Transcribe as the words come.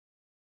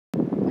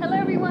Hello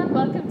everyone,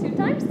 welcome to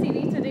Times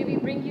TV. Today we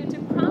bring you to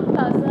Crowne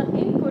Plaza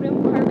in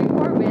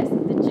Kurram, West,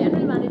 the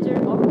General Manager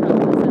of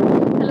Crowne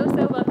Plaza. Hello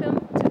sir, welcome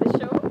to the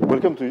show.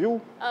 Welcome to you.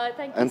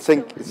 Thank you and so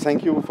much.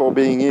 thank you for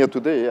being here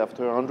today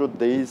after 100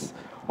 days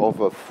of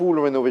a full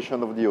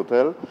renovation of the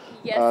hotel.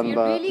 Yes, and,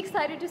 we're really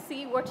excited to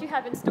see what you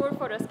have in store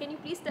for us. Can you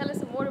please tell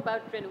us more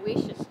about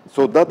renovation?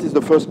 So that is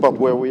the first part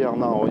where we are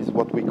now, is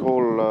what we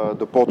call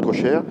the porte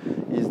cochere,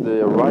 is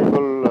the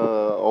arrival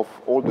of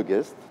all the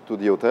guests to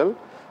the hotel.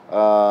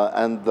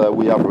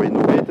 We have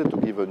renovated to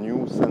give a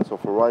new sense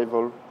of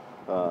arrival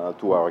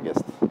to our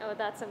guests. Oh,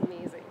 that's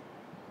amazing.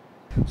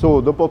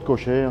 So the porte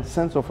cochere,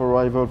 sense of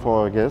arrival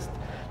for our guests.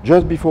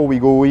 Just before we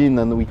go in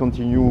and we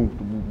continue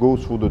to go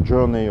through the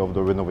journey of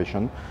the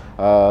renovation,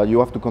 you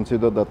have to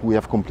consider that we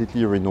have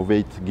completely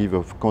renovated, give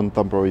a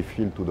contemporary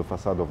feel to the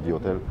facade of the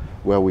hotel,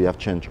 where we have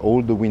changed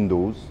all the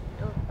windows.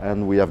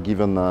 And we have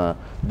given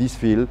this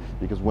feel,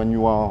 because when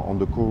you are on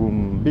the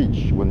Crowne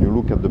beach, when you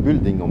look at the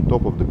building on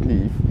top of the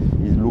cliff,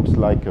 it looks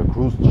like a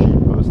cruise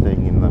ship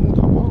staying in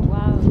Mutra Port. Oh,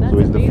 wow, that's so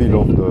it's amazing. the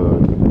feel of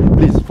the...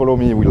 Please follow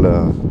me, we'll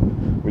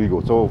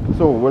go.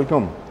 So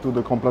welcome to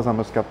the Crowne Plaza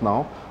Muscat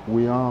now.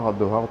 We are at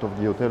the heart of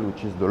the hotel,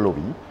 which is the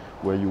lobby,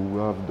 where you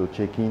have the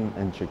check-in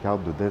and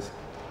check-out, the desk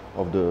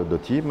of the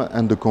team,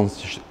 and the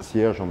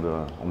concierge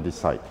on this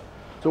side.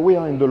 So we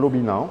are in the lobby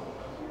now.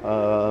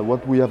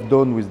 What we have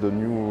done with the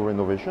new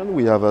renovation,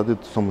 we have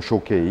added some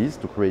showcase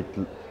to create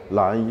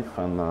life,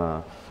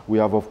 and we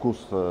have of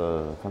course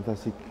a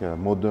fantastic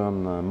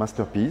modern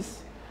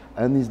masterpiece,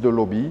 and is the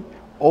lobby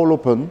all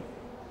open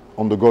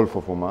on the Gulf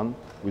of Oman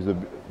with a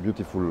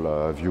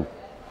beautiful view.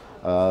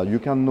 You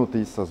can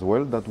notice as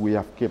well that we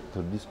have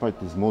kept, despite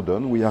this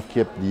modern, we have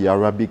kept the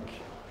Arabic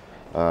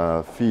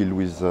feel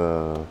with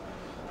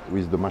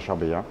the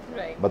mashabeya,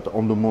 Right. but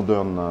on the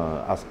modern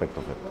aspect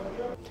of it.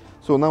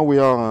 So now we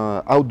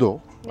are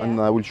outdoor,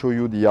 and I will show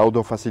you the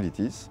outdoor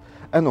facilities,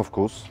 and of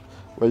course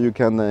where you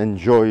can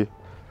enjoy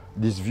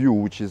this view,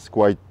 which is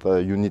quite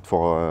unique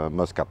for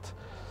Muscat.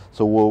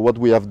 So what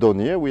we have done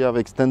here, we have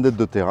extended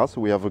the terrace.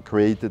 We have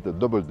created a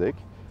double deck,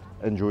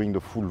 enjoying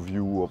the full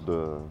view of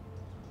the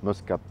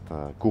Muscat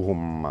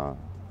Kurram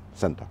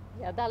Center.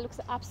 Yeah, that looks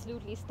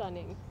absolutely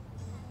stunning.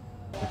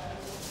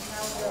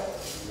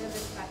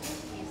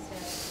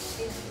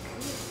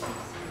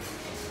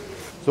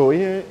 So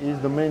here is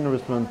the main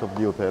restaurant of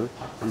the hotel.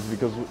 It's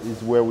because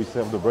it's where we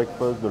serve the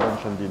breakfast, the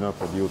lunch and dinner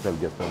for the hotel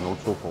guests, and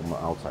also from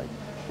outside.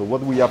 So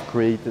what we have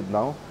created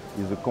now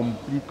is a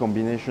complete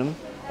combination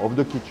of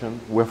the kitchen,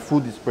 where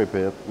food is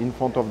prepared in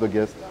front of the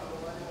guests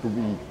to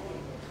be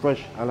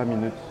fresh à la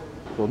minute,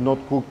 so not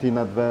cooked in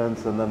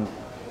advance and then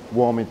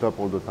warm it up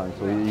all the time.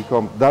 So it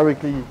comes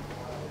directly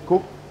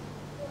cooked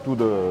to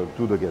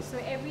the guests. So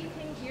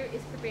everything here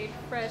is prepared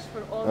fresh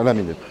for all À la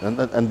minute.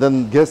 And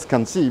then guests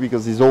can see,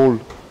 because it's all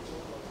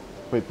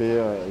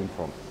prepared in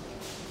front.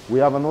 We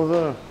have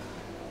another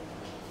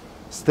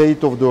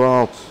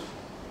state-of-the-art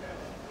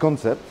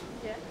concept,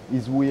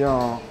 is we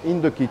are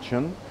in the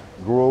kitchen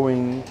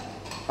growing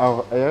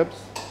our herbs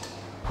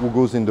who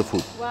goes in the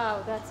food.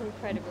 Wow, that's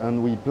incredible.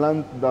 And we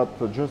planted that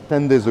just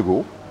 10 days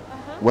ago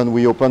when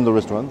we opened the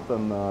restaurant,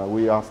 and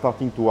we are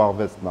starting to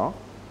harvest now.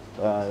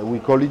 We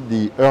call it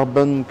the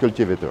urban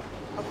cultivator.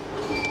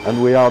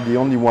 And we are the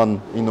only one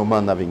in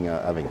Oman having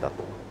that.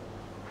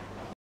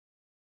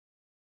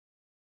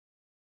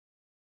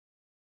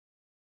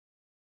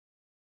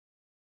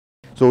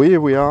 So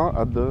here we are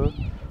at the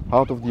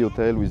heart of the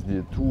hotel with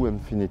the two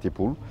infinity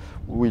pool,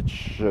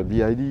 which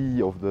the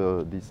idea of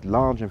this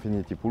large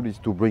infinity pool is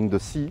to bring the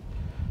sea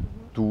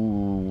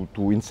to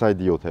inside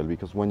the hotel,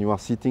 because when you are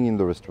sitting in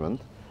the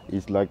restaurant,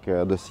 it's like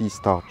the sea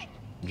starts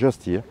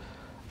just here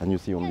and you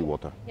see only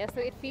water. Yeah, so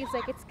it feels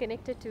like it's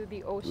connected to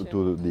the ocean.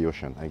 To the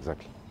ocean,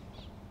 exactly.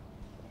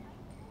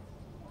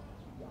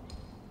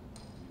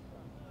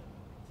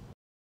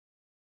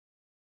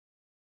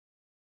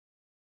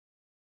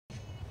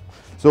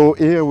 So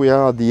here we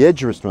are at the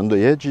Edge restaurant.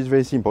 The Edge is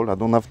very simple, I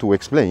don't have to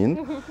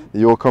explain.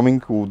 You're coming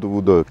to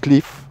the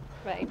cliff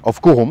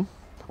of Kurram,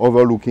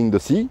 overlooking the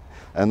sea,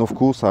 and of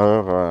course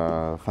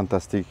our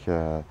fantastic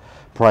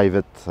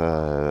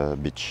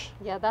private beach.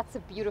 Yeah, that's a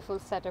beautiful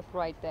setup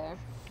right there.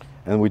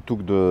 And we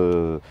took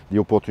the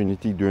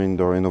opportunity during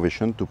the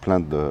renovation to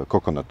plant the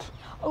coconut.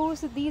 Oh,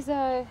 so these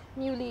are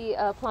newly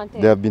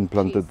planted? They have been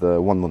planted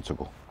 1 month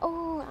ago.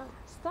 Oh,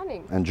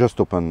 stunning. And just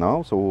opened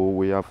now, so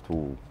we have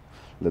to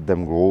let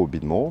them grow a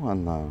bit more,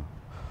 and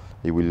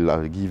it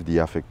will give the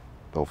effect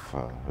of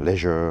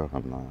leisure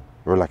and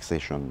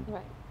relaxation.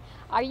 Right.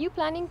 Are you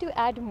planning to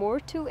add more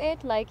to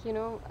it, like, you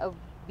know, a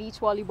beach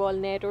volleyball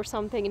net or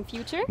something in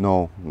future?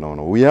 No.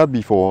 We had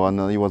before, and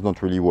it was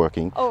not really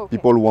working. Oh, okay.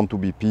 People want to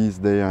be peace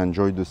there,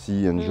 enjoy the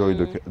sea, enjoy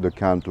the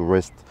calm, to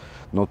rest,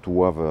 not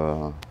to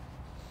have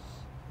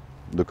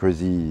the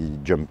crazy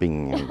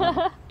jumping.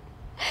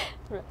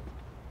 Right.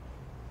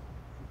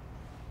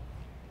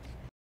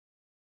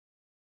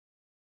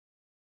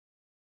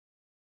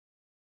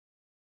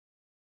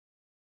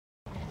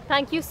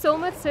 Thank you so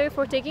much, sir,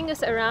 for taking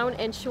us around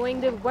and showing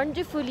the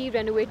wonderfully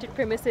renovated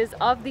premises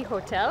of the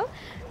hotel.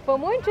 For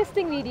more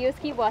interesting videos,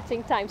 keep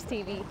watching Times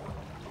TV.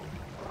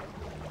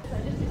 So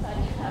I just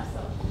decided to have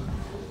some